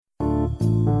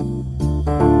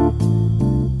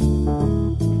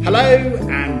Hello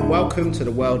and welcome to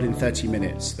The World in 30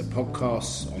 Minutes, the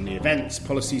podcast on the events,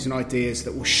 policies and ideas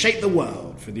that will shape the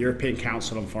world for the European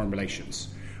Council on Foreign Relations.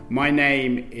 My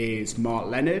name is Mark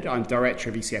Leonard, I'm Director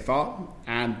of ECFR,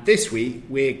 and this week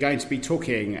we're going to be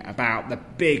talking about the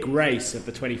big race of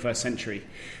the 21st century,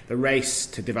 the race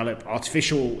to develop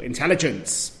artificial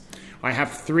intelligence. I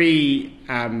have three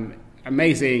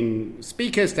amazing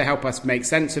speakers to help us make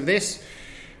sense of this.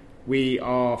 We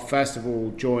are, first of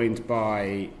all, joined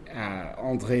by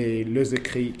André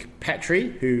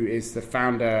Lezekrieg-Petry, who is the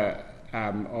founder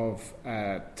of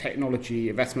a technology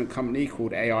investment company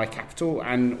called AI Capital,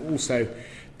 and also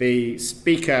the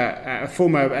speaker, a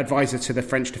former advisor to the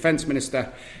French Defence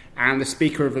Minister, and the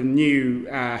speaker of a new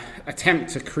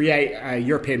attempt to create a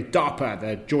European DARPA,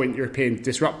 the Joint European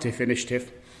Disruptive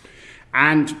Initiative.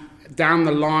 And down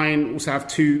the line, also have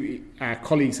two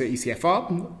colleagues at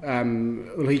ECFR.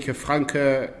 Ulrike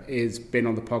Franke has been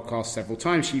on the podcast several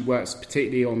times. She works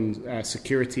particularly on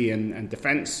security and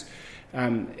defence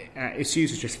issues.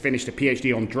 Has just finished a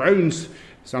PhD on drones.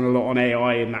 Has done a lot on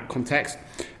AI in that context.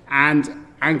 And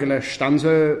Angela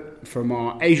Stanzer from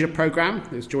our Asia programme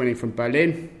is joining from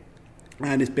Berlin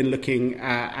and has been looking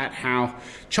at how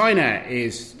China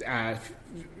is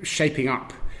shaping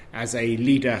up as a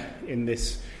leader in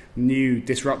this new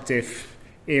disruptive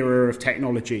era of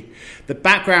technology. The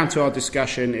background to our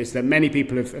discussion is that many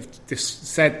people have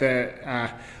said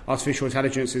that artificial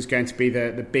intelligence is going to be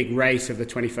the big race of the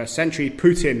 21st century.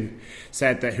 Putin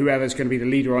said that whoever's going to be the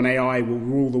leader on AI will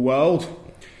rule the world.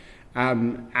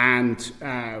 And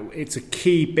it's a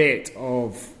key bit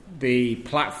of the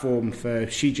platform for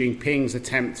Xi Jinping's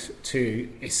attempt to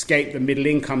escape the middle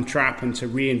income trap and to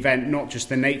reinvent not just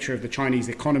the nature of the Chinese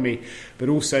economy, but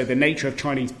also the nature of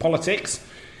Chinese politics.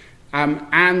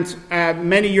 And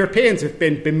many Europeans have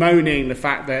been bemoaning the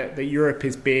fact that Europe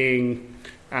is being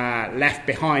left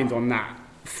behind on that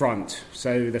front.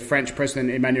 So the French President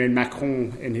Emmanuel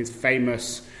Macron, in his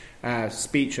famous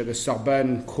speech at the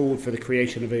Sorbonne, called for the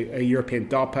creation of a European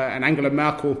DARPA, and Angela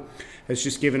Merkel has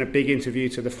just given a big interview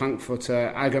to the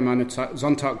Frankfurter Allgemeine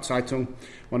Sonntagszeitung,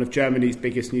 one of Germany's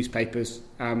biggest newspapers,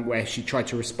 where she tried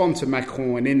to respond to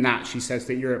Macron, and in that she says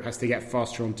that Europe has to get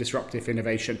faster on disruptive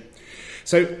innovation.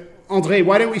 So, André,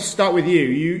 why don't we start with you?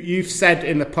 You've said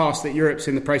in the past that Europe's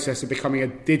in the process of becoming a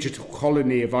digital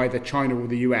colony of either China or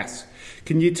the US.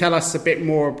 Can you tell us a bit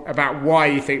more about why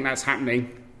you think that's happening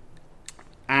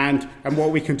and what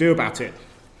we can do about it?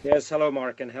 Yes, hello,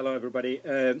 Mark, and hello, everybody.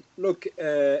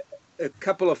 A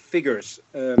couple of figures.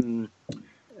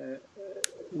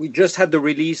 We just had the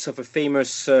release of a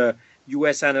famous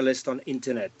US analyst on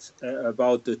internet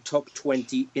about the top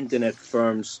 20 internet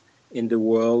firms in the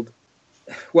world.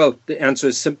 Well, the answer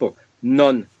is simple.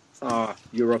 None are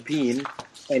European.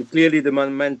 And clearly the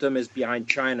momentum is behind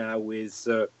China, with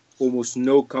almost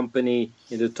no company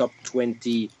in the top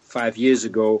 20 5 years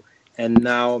ago, and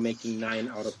now making 9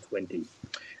 out of 20.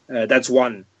 That's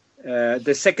one.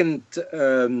 The second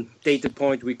data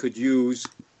point we could use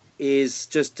is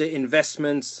just the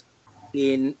investments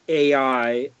in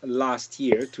AI last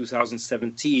year,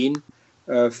 2017,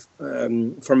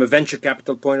 from a venture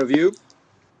capital point of view.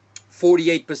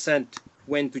 48%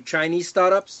 went to Chinese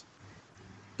startups,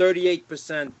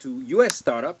 38% to US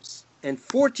startups, and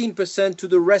 14% to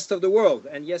the rest of the world.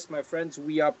 And yes, my friends,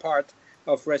 we are part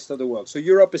of rest of the world. So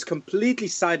Europe is completely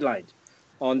sidelined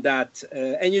on that.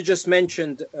 And you just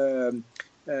mentioned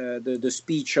the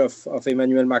speech of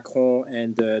Emmanuel Macron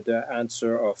and the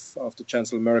answer of the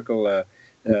Chancellor Merkel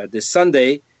this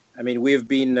Sunday. I mean, we've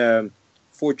been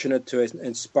fortunate to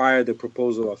inspire the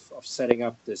proposal of setting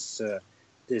up this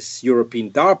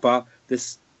European DARPA.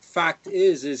 This fact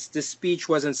is this speech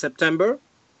was in September.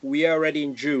 We are already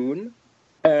in June.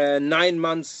 9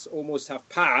 months almost have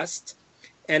passed.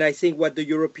 And I think what the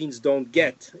Europeans don't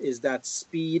get is that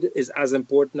speed is as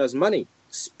important as money.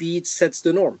 Speed sets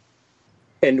the norm.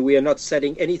 And we are not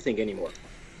setting anything anymore.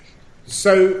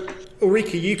 So,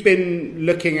 Ulrike, you've been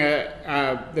looking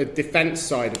at the defence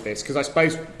side of this, because I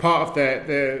suppose part of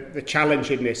the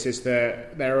challenge in this is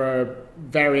that there are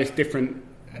various different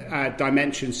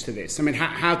dimensions to this. I mean,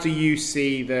 how do you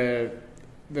see the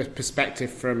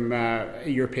perspective from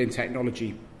European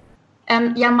technology?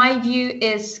 My view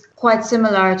is quite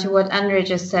similar to what Andre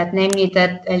just said, namely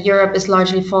that Europe is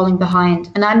largely falling behind.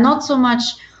 And I'm not so much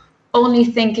only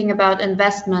thinking about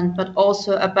investment, but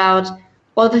also about,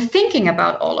 the thinking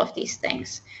about all of these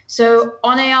things. So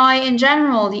on AI in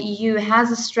general, the EU has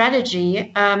a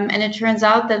strategy, and it turns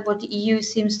out that what the EU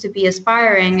seems to be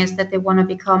aspiring is that they want to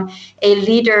become a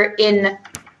leader in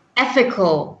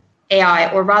ethical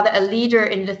AI, or rather a leader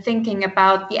in the thinking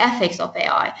about the ethics of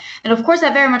AI. And of course,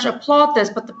 I very much applaud this,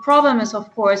 but the problem is,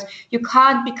 of course, you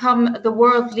can't become the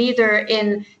world leader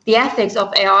in the ethics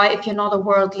of AI if you're not a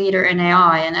world leader in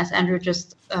AI. And as Andrew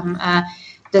just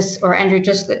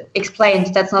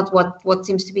explained, that's not what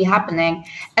seems to be happening.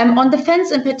 On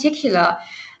defense in particular,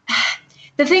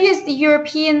 the thing is, the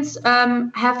Europeans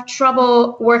have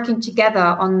trouble working together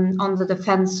on the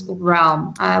defense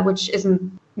realm, which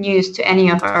isn't news to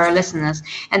any of our listeners.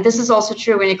 And this is also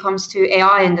true when it comes to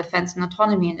AI in defense and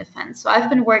autonomy in defense. So I've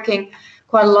been working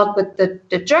quite a lot with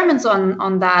the Germans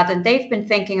on that, and they've been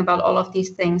thinking about all of these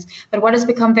things. But what has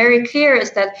become very clear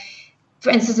is that, for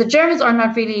instance, the Germans are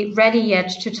not really ready yet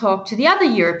to talk to the other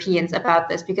Europeans about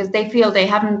this, because they feel they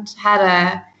haven't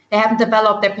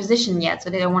developed their position yet, so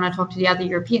they don't want to talk to the other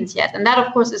Europeans yet. And that,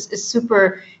 of course, is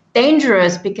super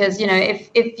dangerous, because, you know,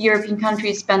 if European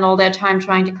countries spend all their time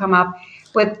trying to come up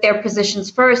with their positions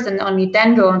first and only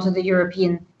then go onto the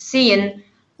European scene,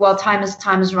 well, time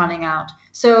is running out.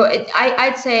 So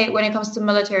I'd say when it comes to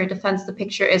military defense, the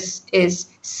picture is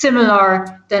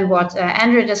similar than what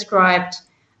Andrea described.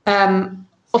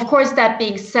 Of course, that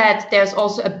being said, there's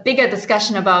also a bigger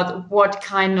discussion about what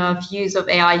kind of use of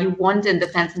AI you want in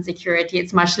defense and security.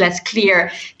 It's much less clear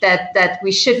that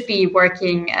we should be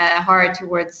working hard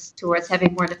towards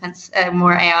having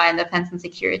more AI in defense and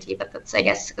security. But that's, I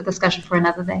guess, a discussion for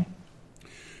another day.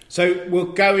 So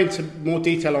we'll go into more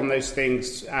detail on those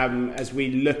things as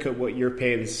we look at what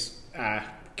Europeans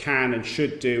can and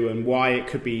should do, and why it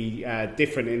could be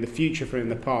different in the future from in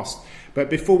the past. But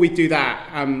before we do that,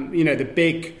 the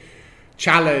big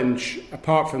challenge,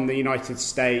 apart from the United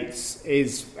States,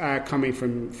 is coming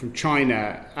from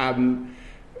China.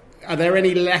 Are there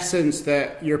any lessons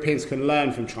that Europeans can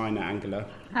learn from China, Angela?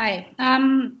 Hi.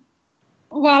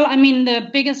 Well, I mean, the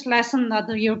biggest lesson that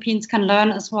the Europeans can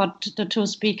learn is what the two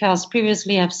speakers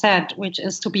previously have said, which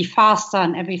is to be faster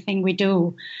in everything we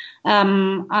do.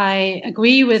 I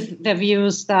agree with the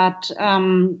views that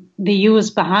the EU is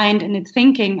behind in its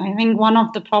thinking. I think one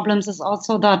of the problems is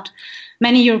also that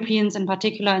many Europeans, in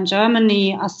particular in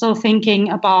Germany, are still thinking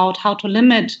about how to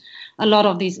limit a lot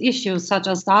of these issues, such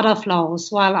as data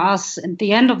flows, while us, at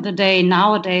the end of the day,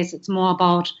 nowadays, it's more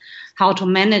about how to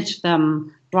manage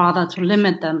them rather to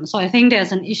limit them. So I think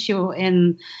there's an issue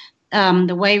in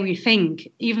the way we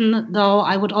think, even though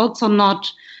I would also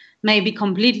not maybe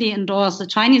completely endorse the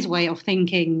Chinese way of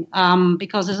thinking,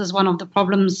 because this is one of the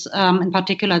problems, in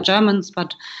particular Germans,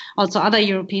 but also other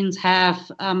Europeans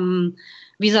have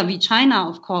vis-a-vis China,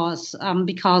 of course,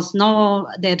 because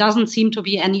there doesn't seem to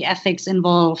be any ethics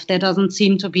involved. There doesn't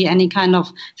seem to be any kind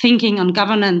of thinking on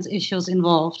governance issues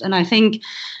involved. And I think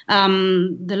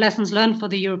the lessons learned for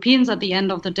the Europeans at the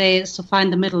end of the day is to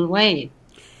find the middle way.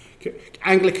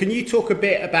 Angela, can you talk a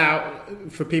bit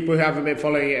about, for people who haven't been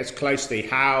following it as closely,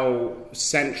 how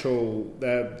central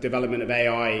the development of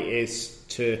AI is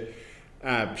to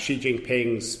Xi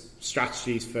Jinping's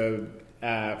strategies for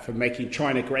making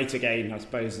China great again, I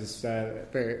suppose, is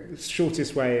the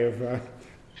shortest way of...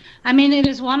 I mean, it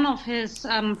is one of his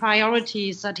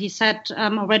priorities that he set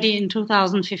already in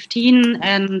 2015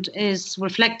 and is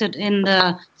reflected in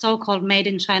the so-called Made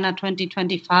in China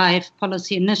 2025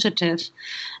 policy initiative.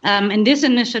 In this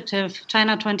initiative,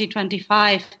 China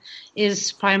 2025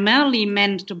 is primarily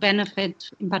meant to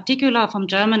benefit, in particular, from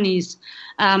Germany's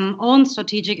own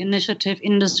strategic initiative,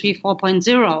 Industry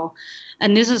 4.0.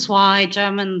 And this is why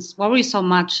Germans worry so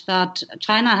much that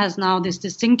China has now this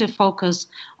distinctive focus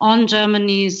on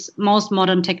Germany's most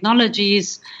modern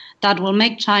technologies that will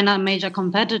make China a major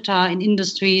competitor in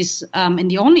industries, in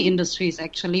the only industries,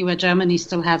 actually, where Germany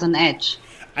still has an edge.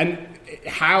 And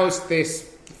how is this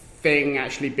thing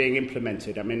actually being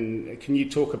implemented? I mean, can you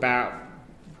talk about...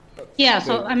 Yeah,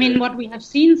 so I mean, what we have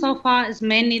seen so far is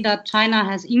mainly that China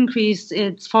has increased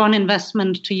its foreign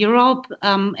investment to Europe,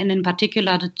 and in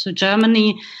particular to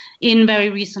Germany, in very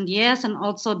recent years, and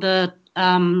also the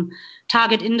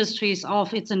target industries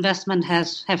of its investment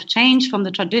have changed from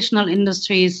the traditional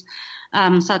industries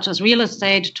such as real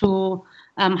estate to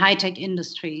high-tech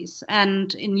industries.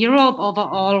 And in Europe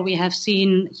overall, we have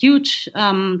seen huge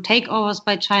takeovers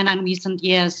by China in recent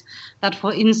years that,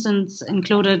 for instance,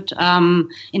 included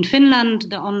in Finland,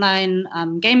 the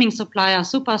online gaming supplier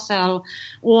Supercell,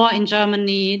 or in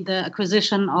Germany, the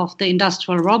acquisition of the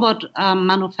industrial robot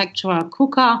manufacturer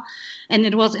KUKA. And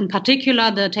it was in particular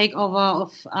the takeover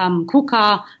of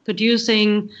KUKA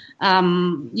producing,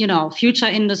 future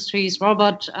industries,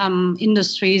 robot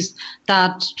industries,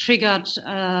 that triggered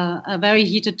a very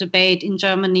heated debate in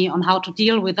Germany on how to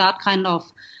deal with that kind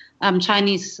of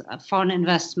Chinese foreign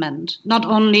investment. Not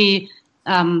only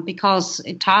because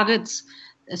it targets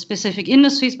specific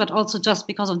industries, but also just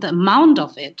because of the amount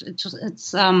of it.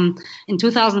 It's in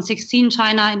 2016,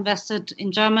 China invested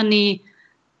in Germany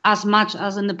as much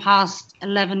as in the past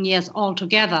 11 years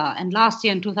altogether. And last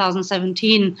year in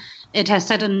 2017, it has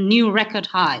set a new record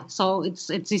high. So it's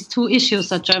these two issues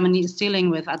that Germany is dealing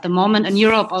with at the moment, and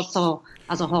Europe also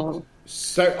as a whole.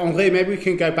 So, Henri, maybe we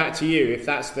can go back to you, if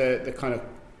that's the kind of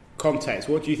context.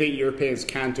 What do you think Europeans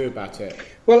can do about it?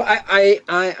 Well,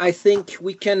 I think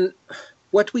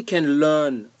what we can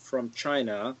learn from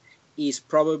China is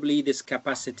probably this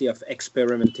capacity of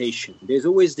experimentation. There's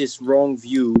always this wrong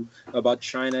view about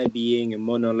China being a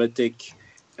monolithic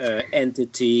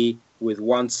entity with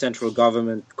one central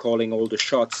government calling all the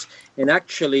shots. And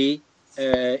actually,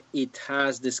 it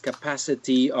has this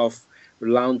capacity of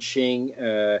launching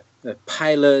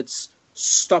pilots,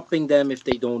 stopping them if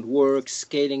they don't work,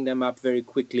 scaling them up very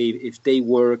quickly if they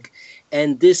work.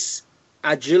 And this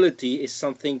agility is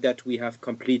something that we have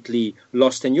completely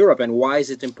lost in Europe. And why is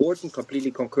it important?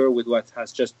 Completely concur with what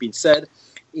has just been said,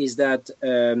 is that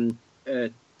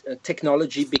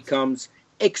technology becomes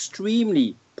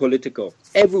extremely political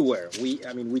everywhere.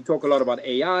 We talk a lot about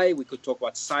AI. We could talk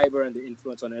about cyber and the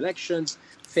influence on elections,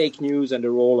 fake news and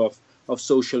the role of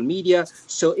social media.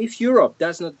 So if Europe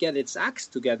does not get its acts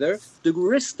together, the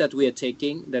risk that we are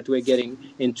taking, that we're getting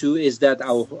into, is that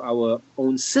our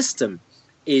own system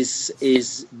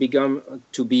is begun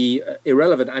to be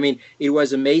irrelevant. I mean, it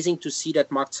was amazing to see that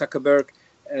Mark Zuckerberg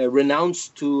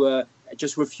renounced to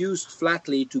just refused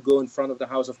flatly to go in front of the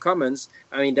House of Commons.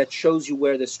 I mean, that shows you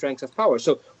where the strength of power.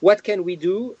 So what can we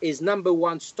do is, number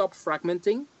one, stop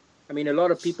fragmenting. I mean, a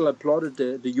lot of people applauded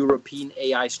the European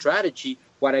AI strategy.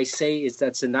 What I say is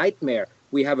that's a nightmare.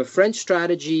 We have a French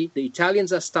strategy. The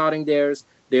Italians are starting theirs.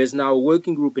 There's now a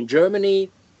working group in Germany.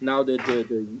 Now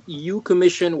the EU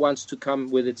Commission wants to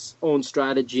come with its own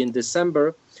strategy in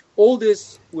December. All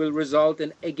this will result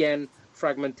in, again,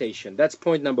 fragmentation. That's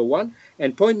point number one.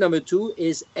 And point number two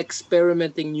is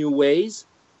experimenting new ways,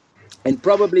 and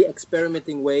probably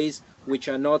experimenting ways which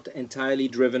are not entirely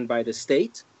driven by the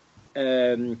state.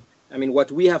 I mean,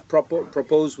 what we have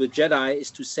proposed with JEDI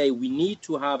is to say we need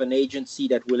to have an agency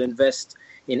that will invest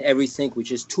in everything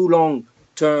which is too long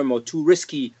term or too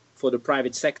risky for the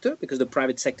private sector, because the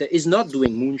private sector is not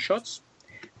doing moonshots.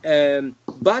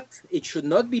 But it should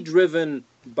not be driven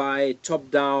by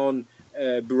top-down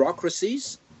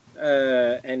bureaucracies.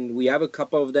 And we have a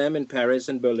couple of them in Paris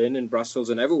and Berlin and Brussels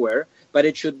and everywhere. But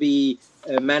it should be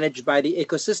managed by the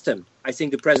ecosystem. I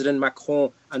think the President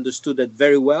Macron understood that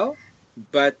very well.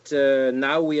 But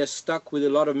now we are stuck with a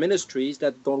lot of ministries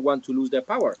that don't want to lose their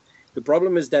power. The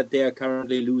problem is that they are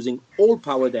currently losing all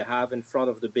power they have in front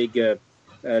of the big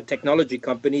technology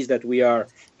companies that we are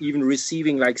even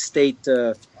receiving like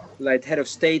head of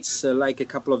states like a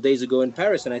couple of days ago in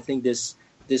Paris. And I think this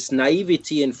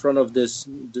naivety in front of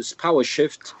this power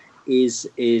shift is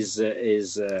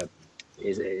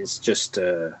just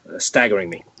staggering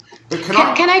me.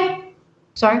 Can I?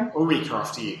 Sorry. Ulrike,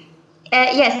 after you.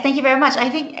 Yes, thank you very much. I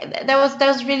think that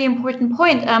was a really important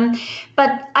point.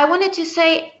 But I wanted to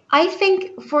say, I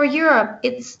think for Europe,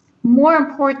 it's more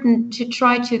important to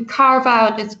try to carve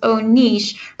out its own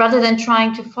niche rather than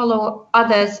trying to follow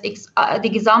others, the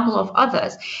example of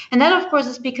others. And that, of course,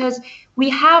 is because we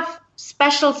have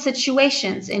special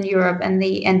situations in Europe and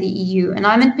the EU. And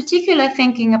I'm in particular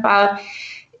thinking about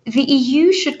the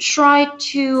EU should try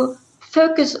to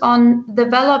focus on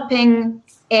developing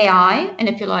AI, and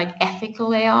if you like,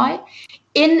 ethical AI,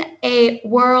 in a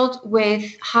world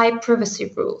with high privacy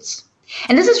rules.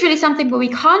 And this is really something where we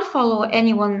can't follow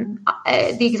anyone,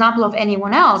 the example of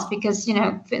anyone else, because,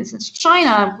 for instance,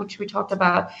 China, which we talked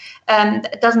about,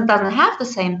 doesn't have the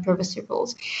same privacy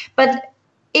rules. But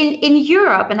in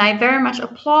Europe, and I very much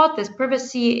applaud this,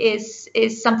 privacy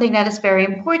is something that is very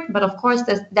important. But of course,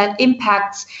 that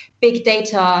impacts big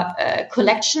data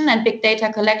collection, and big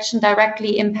data collection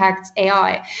directly impacts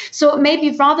AI. So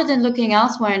maybe rather than looking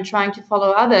elsewhere and trying to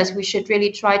follow others, we should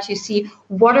really try to see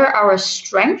what are our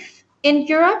strengths in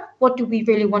Europe, what do we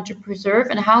really want to preserve,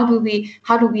 and how do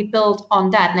we build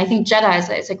on that? And I think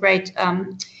JEDI is a great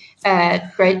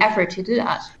effort to do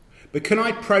that. But can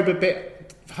I probe a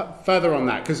bit further on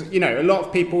that? Because a lot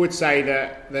of people would say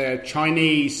that the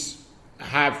Chinese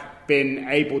have been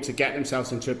able to get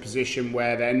themselves into a position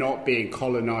where they're not being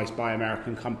colonized by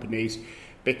American companies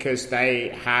because they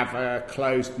have a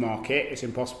closed market. It's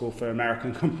impossible for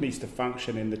American companies to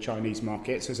function in the Chinese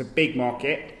market. So it's a big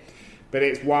market, but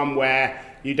it's one where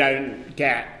you don't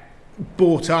get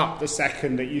bought up the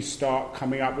second that you start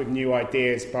coming up with new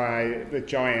ideas by the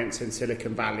giants in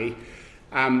Silicon Valley.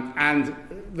 And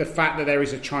the fact that there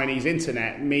is a Chinese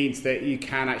internet means that you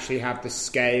can actually have the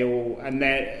scale and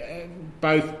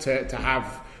both to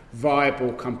have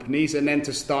viable companies and then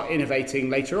to start innovating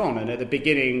later on. And at the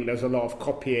beginning, there was a lot of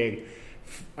copying,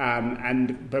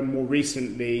 but more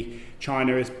recently,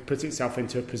 China has put itself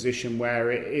into a position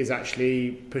where it is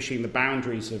actually pushing the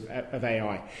boundaries of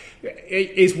AI.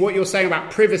 Is what you're saying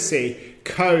about privacy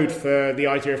code for the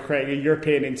idea of creating a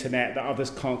European internet that others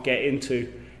can't get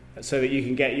into, so that you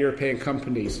can get European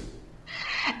companies?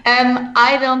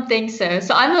 I don't think so.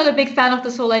 So I'm not a big fan of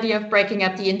this whole idea of breaking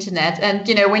up the internet. And,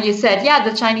 when you said,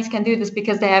 the Chinese can do this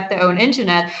because they have their own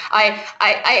internet,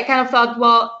 I kind of thought,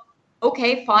 well,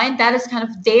 okay, fine. That is kind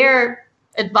of their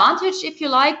advantage, if you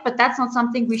like, but that's not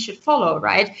something we should follow,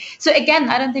 right? So again,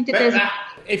 I don't think that there's...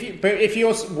 If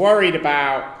you're worried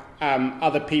about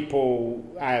other people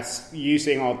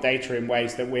using our data in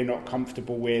ways that we're not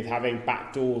comfortable with, having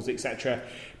backdoors, etc.,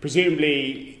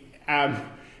 presumably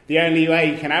the only way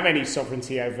you can have any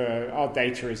sovereignty over our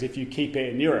data is if you keep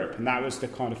it in Europe. And that was the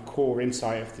kind of core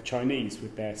insight of the Chinese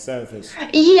with their servers.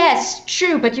 Yes,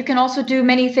 true. But you can also do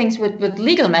many things with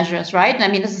legal measures, right? And I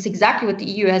mean, this is exactly what the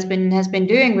EU has been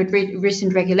doing with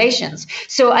recent regulations.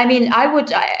 So, I mean, I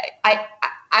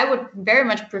would very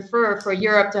much prefer for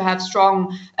Europe to have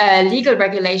strong legal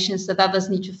regulations that others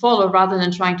need to follow, rather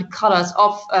than trying to cut us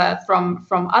off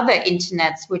from other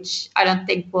internets, which I don't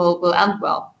think will end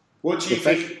well. What do you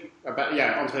think about?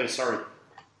 Yeah, Andre, sorry.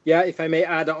 Yeah, if I may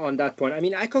add on that point, I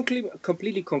mean, I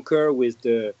completely concur with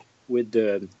the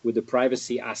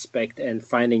privacy aspect and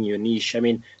finding your niche. I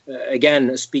mean,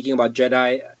 again, speaking about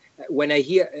Jedi, when I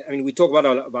hear, I mean, we talk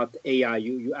about AI.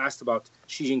 You asked about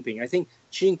Xi Jinping. I think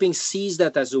Xi Jinping sees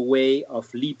that as a way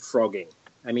of leapfrogging.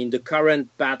 I mean, the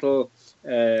current battle,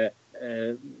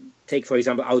 take for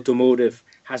example, automotive,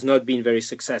 has not been very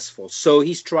successful. So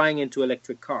he's trying into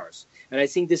electric cars. And I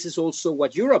think this is also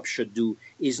what Europe should do,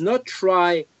 is not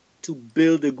try to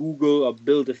build a Google or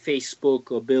build a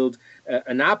Facebook or build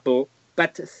an Apple,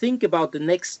 but think about the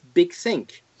next big thing.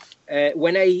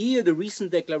 When I hear the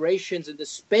recent declarations in the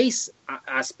space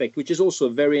aspect, which is also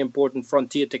a very important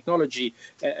frontier technology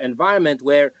environment,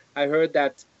 where I heard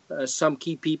that some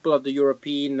key people of the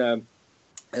European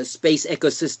space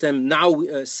ecosystem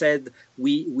now said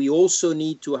we also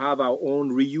need to have our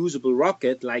own reusable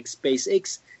rocket like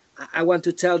SpaceX, I want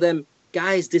to tell them,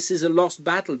 guys, this is a lost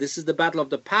battle. This is the battle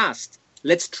of the past.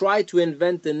 Let's try to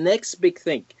invent the next big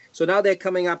thing. So now they're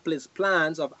coming up with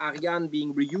plans of Ariane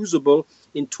being reusable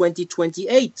in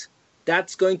 2028.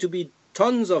 That's going to be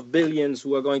tons of billions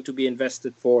who are going to be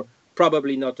invested for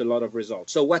probably not a lot of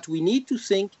results. So what we need to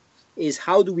think is,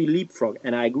 how do we leapfrog?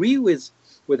 And I agree with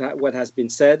what has been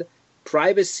said.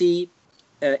 Privacy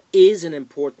is an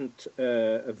important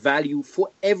value for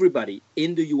everybody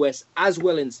in the US as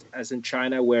well as in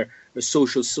China, where a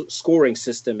social scoring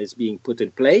system is being put in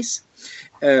place.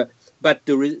 But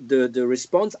the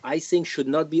response, I think, should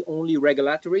not be only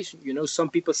regulatory. You know, some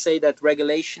people say that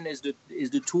regulation is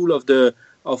the tool of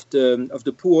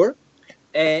the poor,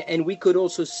 and we could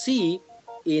also see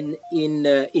in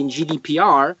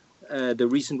GDPR, the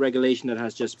recent regulation that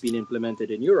has just been implemented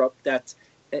in Europe, that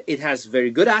it has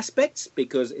very good aspects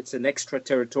because it's an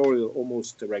extraterritorial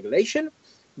almost regulation,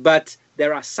 but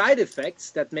there are side effects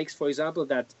that makes, for example,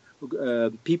 that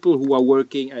people who are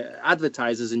working,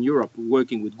 advertisers in Europe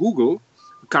working with Google,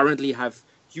 currently have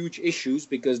huge issues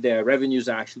because their revenues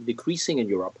are actually decreasing in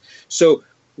Europe. So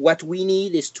what we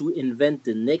need is to invent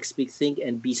the next big thing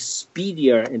and be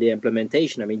speedier in the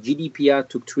implementation. I mean, GDPR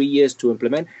took 3 years to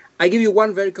implement. I give you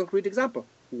one very concrete example.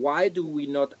 Why do we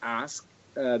not ask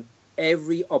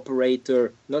every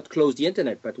operator, not close the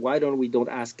internet, but why don't we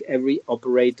ask every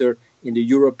operator in the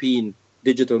European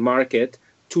digital market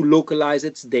to localize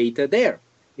its data there?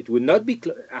 It would not be,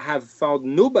 I have found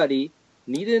nobody,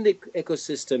 neither in the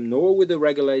ecosystem nor with the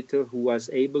regulator, who was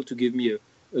able to give me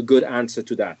a good answer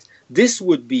to that. This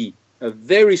would be a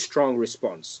very strong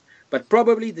response. But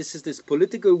probably this is this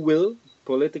political will,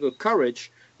 political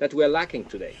courage that we're lacking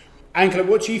today. Angela,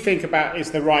 what do you think about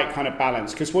is the right kind of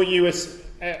balance? Because what you were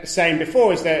saying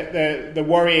before is that the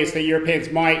worry is that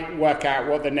Europeans might work out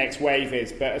what the next wave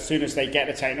is, but as soon as they get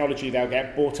the technology, they'll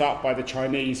get bought up by the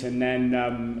Chinese, and then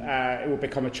it will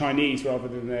become a Chinese rather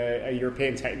than a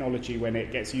European technology when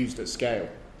it gets used at scale.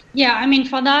 Yeah, I mean,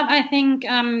 for that, I think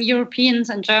Europeans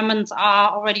and Germans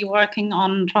are already working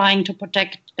on trying to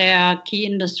protect their key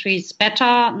industries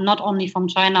better, not only from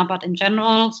China, but in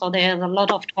general. So there's a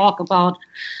lot of talk about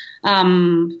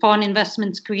foreign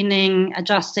investment screening,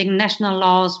 adjusting national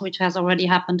laws, which has already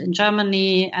happened in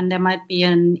Germany, and there might be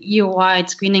an EU-wide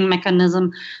screening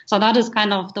mechanism. So that is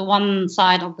kind of the one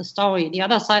side of the story. The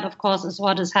other side, of course, is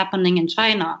what is happening in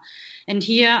China. And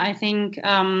here, I think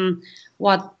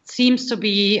what seems to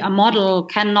be a model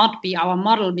cannot be our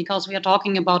model, because we are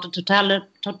talking about a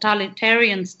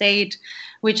totalitarian state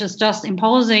which is just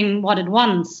imposing what it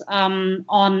wants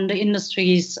on the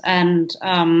industries and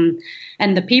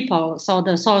the people. So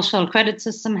the social credit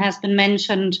system has been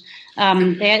mentioned. For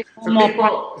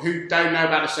people who don't know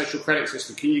about the social credit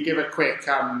system, can you give a quick...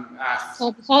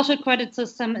 So the social credit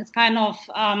system is kind of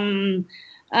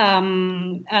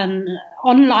an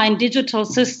online digital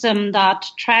system that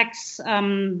tracks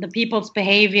the people's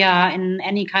behavior in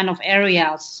any kind of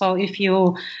areas. So if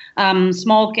you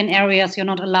smoke in areas you're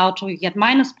not allowed to, you get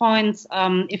minus points.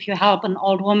 If you help an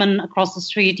old woman across the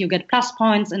street, you get plus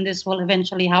points, and this will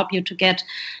eventually help you to get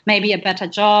maybe a better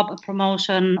job, a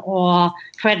promotion, or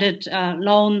credit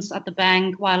loans at the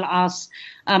bank, while us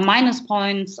minus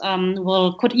points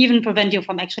could even prevent you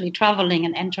from actually traveling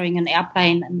and entering an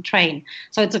airplane and train.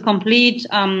 So it's a complete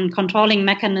controlling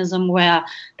mechanism where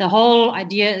the whole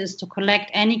idea is to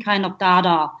collect any kind of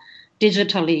data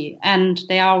digitally. And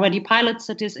there are already pilot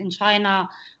cities in China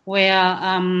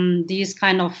where these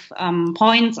kind of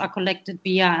points are collected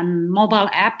via a mobile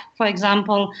app, for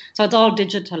example. So it's all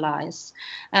digitalized.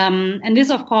 And this,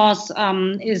 of course,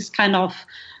 is kind of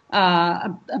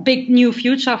a big new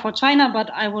future for China, but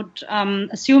I would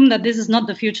assume that this is not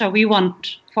the future we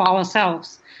want for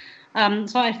ourselves.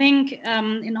 So I think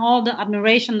in all the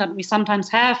admiration that we sometimes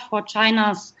have for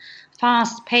China's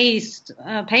fast-paced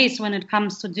pace when it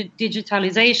comes to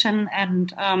digitalization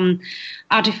and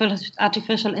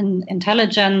artificial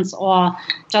intelligence, or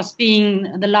just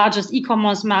being the largest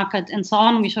e-commerce market and so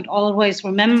on, we should always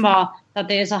remember that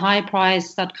there is a high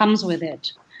price that comes with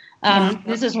it.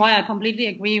 This is why I completely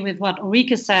agree with what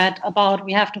Ulrike said about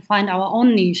we have to find our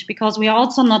own niche, because we are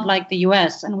also not like the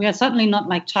US, and we are certainly not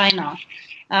like China.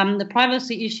 The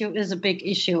privacy issue is a big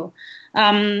issue.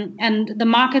 And the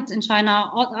markets in China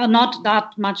are not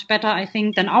that much better, I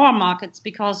think, than our markets,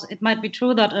 because it might be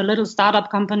true that a little startup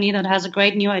company that has a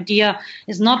great new idea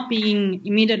is not being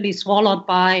immediately swallowed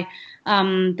by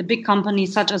the big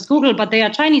companies such as Google, but they are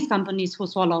Chinese companies who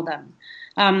swallow them.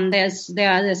 There's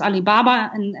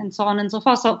Alibaba and so on and so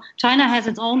forth. So China has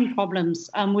its own problems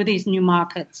with these new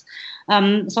markets.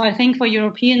 So I think for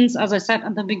Europeans, as I said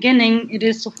at the beginning, it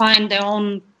is to find their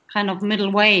own kind of middle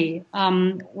way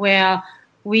where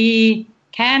we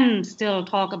can still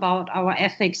talk about our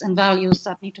ethics and values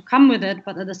that need to come with it,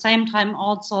 but at the same time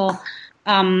also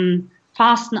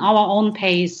fasten our own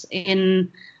pace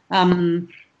in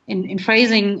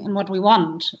phrasing in what we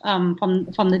want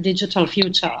from the digital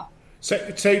future. So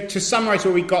to summarize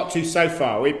what we got to so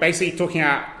far, we're basically talking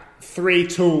about 3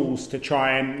 tools to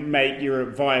try and make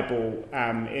Europe viable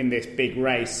in this big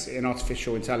race in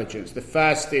artificial intelligence. The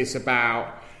first is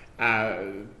about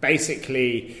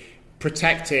basically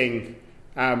protecting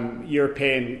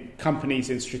European companies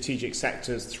in strategic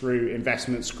sectors through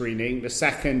investment screening. The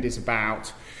second is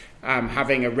about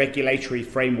having a regulatory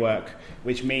framework,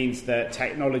 which means that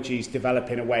technologies develop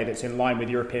in a way that's in line with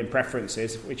European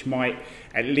preferences, which might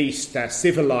at least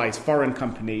civilize foreign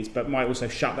companies, but might also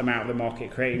shut them out of the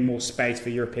market, creating more space for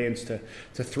Europeans to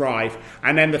thrive.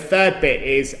 And then the third bit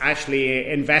is actually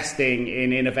investing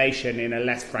in innovation in a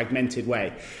less fragmented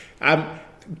way.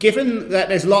 Given that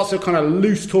there's lots of kind of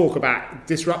loose talk about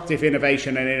disruptive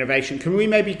innovation and innovation, can we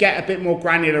maybe get a bit more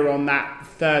granular on that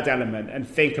third element and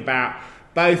think about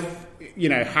both,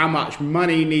 how much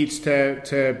money needs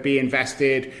to be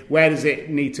invested, where does it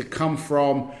need to come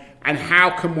from, and how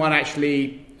can one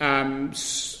actually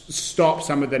stop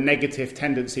some of the negative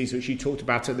tendencies which you talked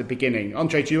about at the beginning?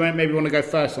 Andre, do you maybe want to go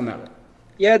first on that one?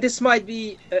 Yeah, this might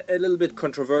be a little bit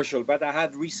controversial, but I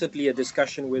had recently a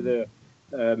discussion with a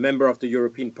member of the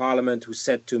European Parliament who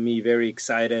said to me, very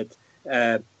excited,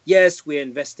 yes, we're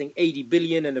investing 80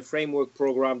 billion in the framework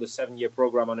program, the 7-year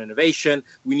program on innovation.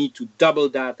 We need to double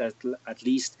that at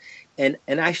least. And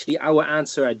actually, our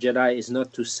answer at JEDI is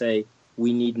not to say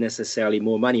we need necessarily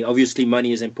more money. Obviously,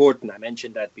 money is important. I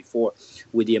mentioned that before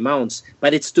with the amounts,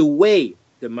 but it's the way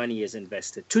the money is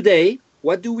invested. Today,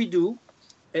 what do we do?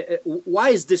 Why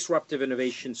is disruptive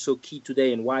innovation so key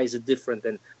today, and why is it different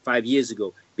than 5 years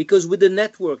ago? Because with the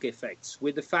network effects,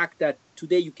 with the fact that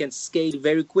today you can scale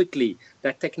very quickly,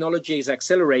 that technology is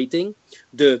accelerating,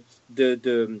 the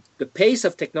pace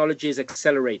of technology is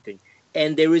accelerating,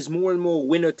 and there is more and more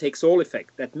winner-takes-all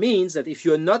effect. That means that if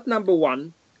you're not number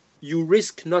one, you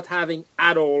risk not having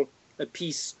at all a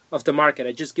piece of the market.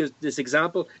 I just give this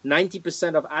example.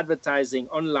 90% of advertising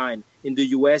online in the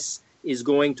US is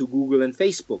going to Google and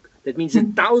Facebook. That means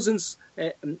that thousands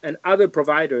and other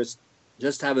providers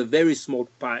just have a very small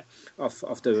pie of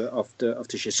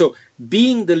the share. So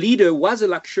being the leader was a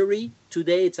luxury.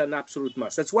 Today, it's an absolute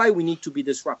must. That's why we need to be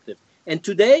disruptive. And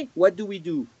today, what do?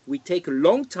 We take a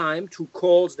long time through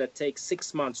calls that take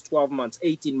 6 months, 12 months,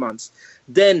 18 months.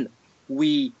 Then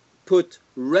we put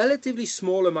relatively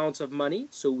small amounts of money.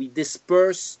 So we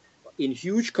disperse in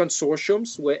huge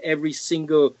consortiums where every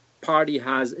single party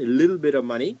has a little bit of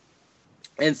money.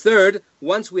 And third,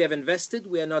 once we have invested,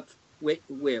 we're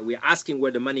asking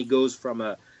where the money goes from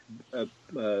a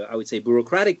I would say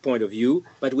bureaucratic point of view,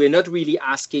 but we're not really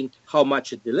asking how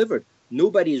much it delivered.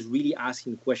 Nobody is really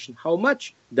asking the question, how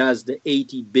much does the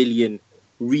 80 billion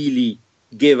really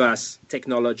give us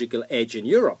technological edge in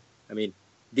Europe? I mean,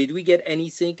 did we get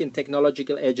anything in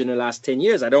technological edge in the last 10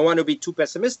 years? I don't want to be too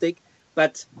pessimistic,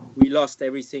 but we lost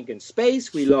everything in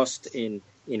space. We lost in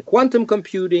quantum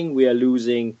computing. We are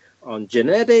losing on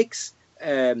genetics.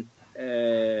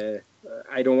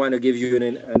 I don't want to give you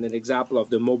an example of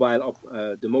the mobile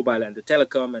and the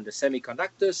telecom and the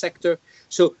semiconductor sector.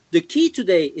 So the key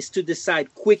today is to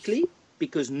decide quickly,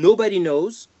 because nobody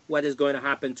knows what is going to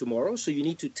happen tomorrow. So you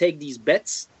need to take these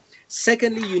bets.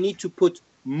 Secondly, you need to put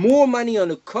more money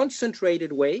on a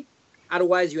concentrated way.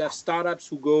 Otherwise, you have startups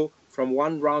who go from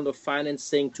one round of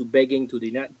financing to begging to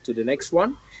the next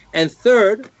one. And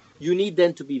third, you need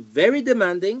then to be very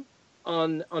demanding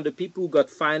on the people who got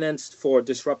financed for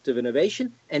disruptive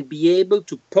innovation and be able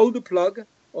to pull the plug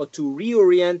or to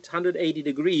reorient 180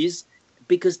 degrees,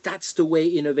 because that's the way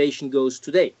innovation goes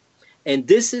today. And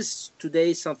this is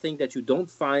today something that you don't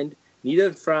find neither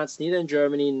in France, neither in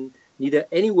Germany, neither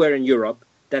anywhere in Europe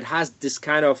that has this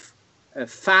kind of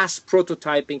fast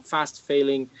prototyping, fast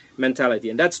failing mentality.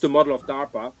 And that's the model of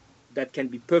DARPA that can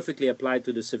be perfectly applied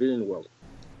to the civilian world.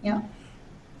 Yeah.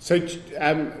 So,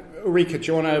 Ulrike, do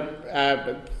you want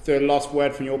to the last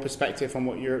word from your perspective on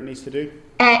what Europe needs to do?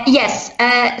 Yes.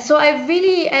 So I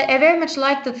very much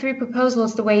like the three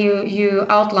proposals, the way you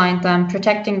outlined them: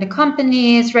 protecting the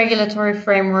companies, regulatory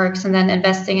frameworks, and then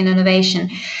investing in innovation.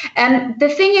 And the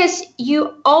thing is,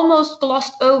 you almost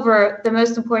glossed over the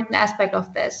most important aspect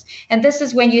of this. And this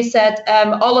is when you said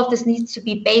all of this needs to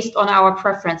be based on our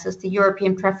preferences, the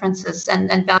European preferences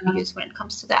and values when it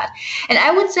comes to that. And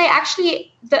I would say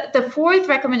actually the fourth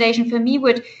recommendation for me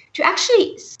would to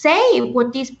actually say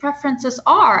what these preferences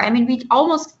are. I mean, we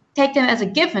almost take them as a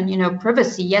given,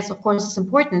 privacy. Yes, of course, it's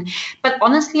important. But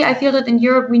honestly, I feel that in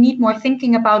Europe, we need more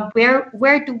thinking about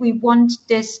where do we want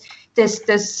this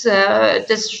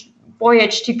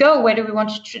voyage to go? Where do we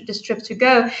want this trip to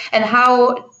go? And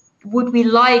how would we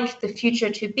like the future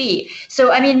to be?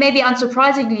 So, I mean, maybe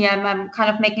unsurprisingly, I'm kind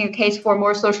of making a case for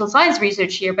more social science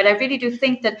research here, but I really do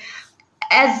think that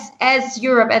as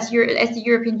Europe, as the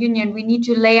European Union, we need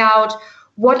to lay out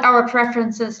what our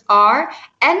preferences are,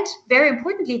 and very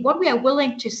importantly, what we are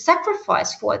willing to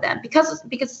sacrifice for them.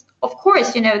 Because of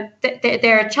course,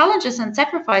 there are challenges and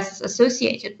sacrifices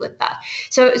associated with that.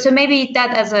 So maybe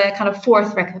that as a kind of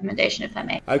fourth recommendation, if I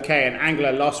may. Okay, and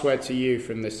Angela, last word to you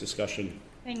from this discussion.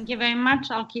 Thank you very much.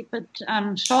 I'll keep it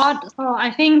short. So I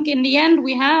think in the end,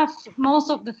 we have most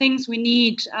of the things we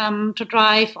need to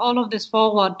drive all of this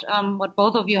forward, what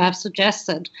both of you have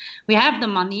suggested. We have the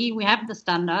money, we have the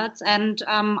standards, and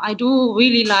I do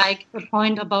really like the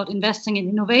point about investing in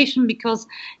innovation, because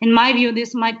in my view,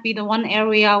 this might be the one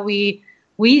area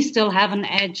we still have an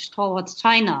edge towards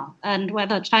China, and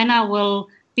whether China will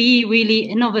be really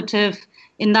innovative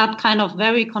in that kind of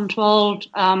very controlled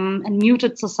and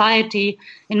muted society.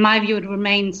 In my view, it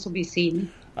remains to be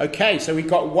seen. Okay, so we've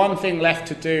got one thing left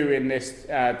to do in this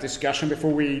discussion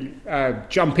before we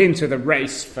jump into the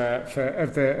race of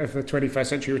the 21st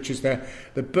century, which is the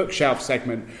bookshelf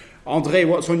segment. André,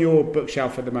 what's on your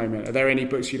bookshelf at the moment? Are there any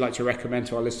books you'd like to recommend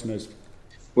to our listeners?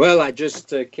 Well, I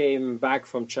just came back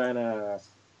from China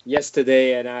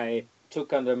yesterday, and I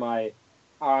took under my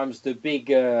arms the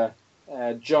big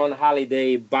John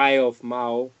Halliday bio of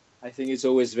Mao. I think it's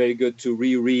always very good to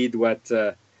reread what's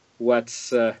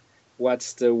the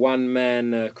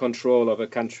one-man control of a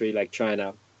country like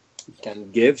China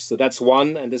can give. So that's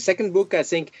one. And the second book, I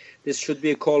think this should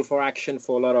be a call for action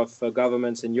for a lot of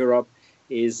governments in Europe,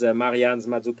 is Marianne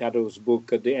Mazzucato's book,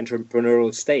 The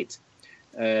Entrepreneurial State.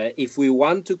 If we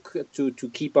want to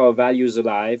keep our values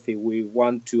alive, if we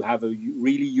want to have a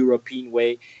really European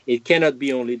way, it cannot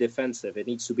be only defensive. It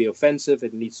needs to be offensive.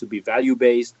 It needs to be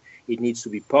value-based. It needs to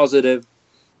be positive.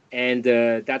 And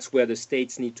that's where the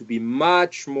states need to be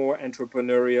much more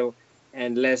entrepreneurial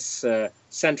and less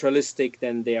centralistic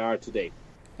than they are today.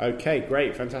 Okay,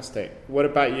 great, fantastic. What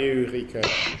about you, Rika?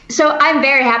 So I'm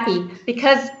very happy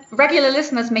because regular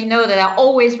listeners may know that I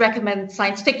always recommend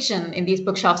science fiction in these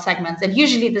bookshelf segments. And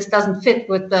usually this doesn't fit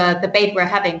with the debate we're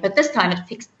having, but this time it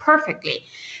fits perfectly.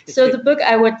 So the book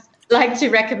I would like to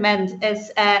recommend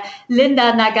is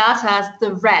Linda Nagata's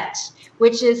The Red,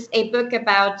 which is a book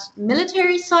about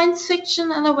military science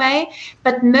fiction in a way,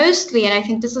 but mostly, and I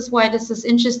think this is why this is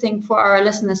interesting for our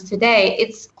listeners today,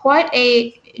 it's quite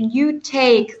a new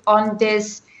take on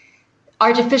this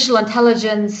artificial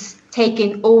intelligence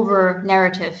taking over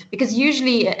narrative, because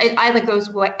usually it either goes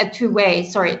two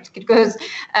ways. It goes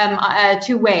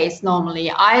 2 ways normally.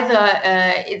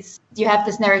 Either you have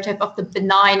this narrative of the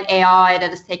benign AI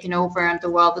that is taken over and the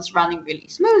world is running really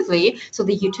smoothly, so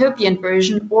the utopian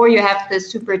version, or you have the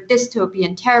super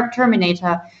dystopian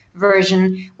Terminator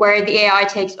version where the AI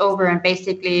takes over and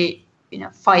basically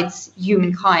fights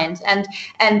humankind. And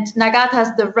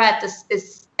Nagata's The Red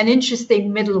is an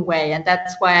interesting middle way, and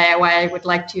that's why I would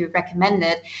like to recommend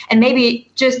it. And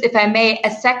maybe just, if I may, a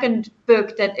second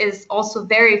book that is also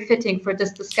very fitting for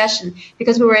this discussion,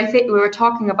 because we were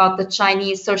talking about the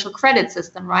Chinese social credit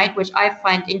system, right, which I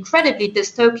find incredibly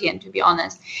dystopian, to be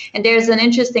honest. And there's an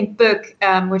interesting book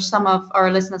which some of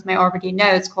our listeners may already know.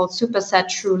 It's called Super Sad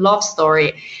True Love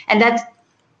Story, and that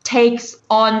takes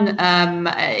on,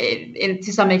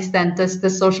 to some extent, the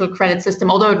social credit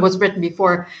system, although it was written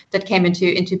before that came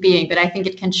into being. But I think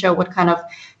it can show what kind of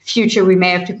future we may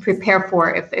have to prepare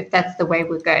for if that's the way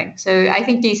we're going. So I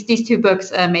think these 2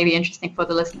 books may be interesting for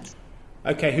the listeners.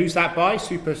 Okay, who's that by?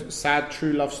 Super Sad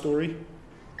True Love Story?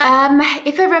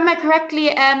 If I remember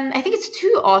correctly, I think it's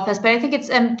 2 authors, but I think it's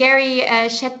Gary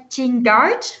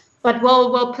Chettingard. But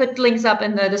we'll put links up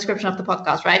in the description of the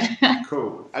podcast, right?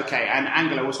 Cool. Okay, and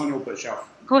Angela, what's on your bookshelf?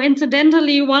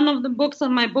 Coincidentally, one of the books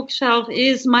on my bookshelf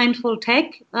is Mindful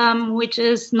Tech, which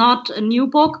is not a new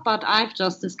book, but I've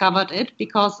just discovered it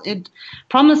because it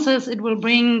promises it will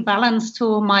bring balance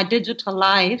to my digital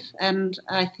life. And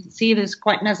I see this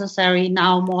quite necessary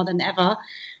now more than ever.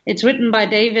 It's written by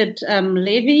David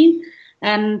Levy,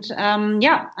 and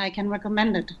I can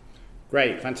recommend it.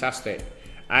 Great, fantastic.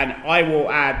 And I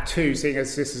will add 2, seeing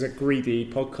as this is a greedy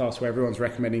podcast where everyone's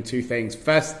recommending 2 things.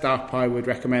 First up, I would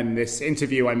recommend this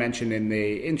interview I mentioned in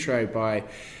the intro by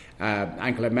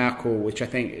Angela Merkel, which I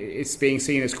think is being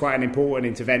seen as quite an important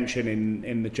intervention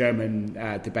in the German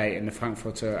debate in the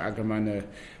Frankfurter Allgemeine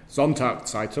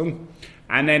Sonntagszeitung.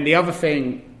 And then the other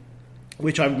thing,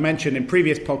 which I've mentioned in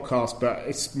previous podcasts, but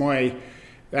it's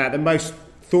the most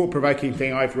thought-provoking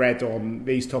thing I've read on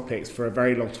these topics for a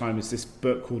very long time, is this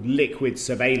book called Liquid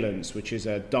Surveillance, which is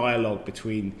a dialogue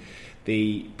between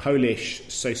the Polish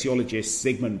sociologist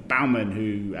Zygmunt Bauman,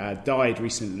 who died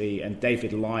recently, and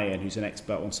David Lyon, who's an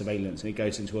expert on surveillance. And he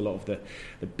goes into a lot of the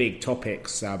big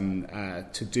topics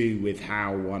to do with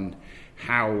how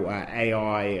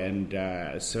AI and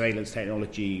surveillance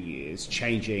technology is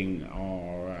changing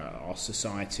our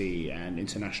society and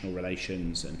international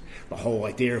relations and the whole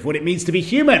idea of what it means to be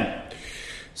human.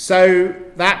 So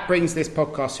that brings this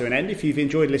podcast to an end. If you've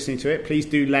enjoyed listening to it, please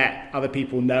do let other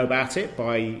people know about it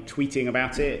by tweeting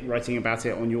about it, writing about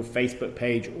it on your Facebook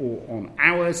page or on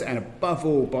ours, and above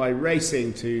all by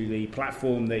racing to the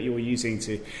platform that you're using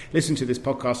to listen to this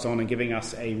podcast on and giving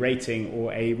us a rating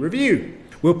or a review.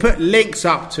 We'll put links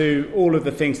up to all of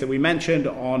the things that we mentioned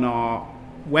on our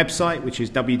website, which is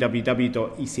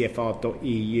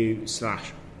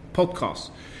www.ecfr.eu/podcast.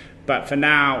 But for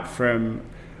now, from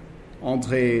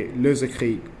André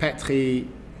Lösekrieg Petri,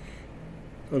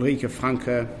 Ulrike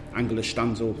Franke, Angela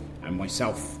Stanzel, and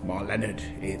myself, Mark Leonard,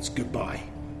 it's goodbye.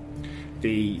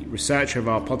 The researcher of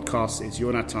our podcast is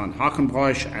Jonathan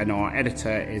Hakenbroich, and our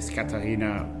editor is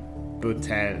Katharina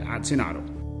Butel-Atzinaro.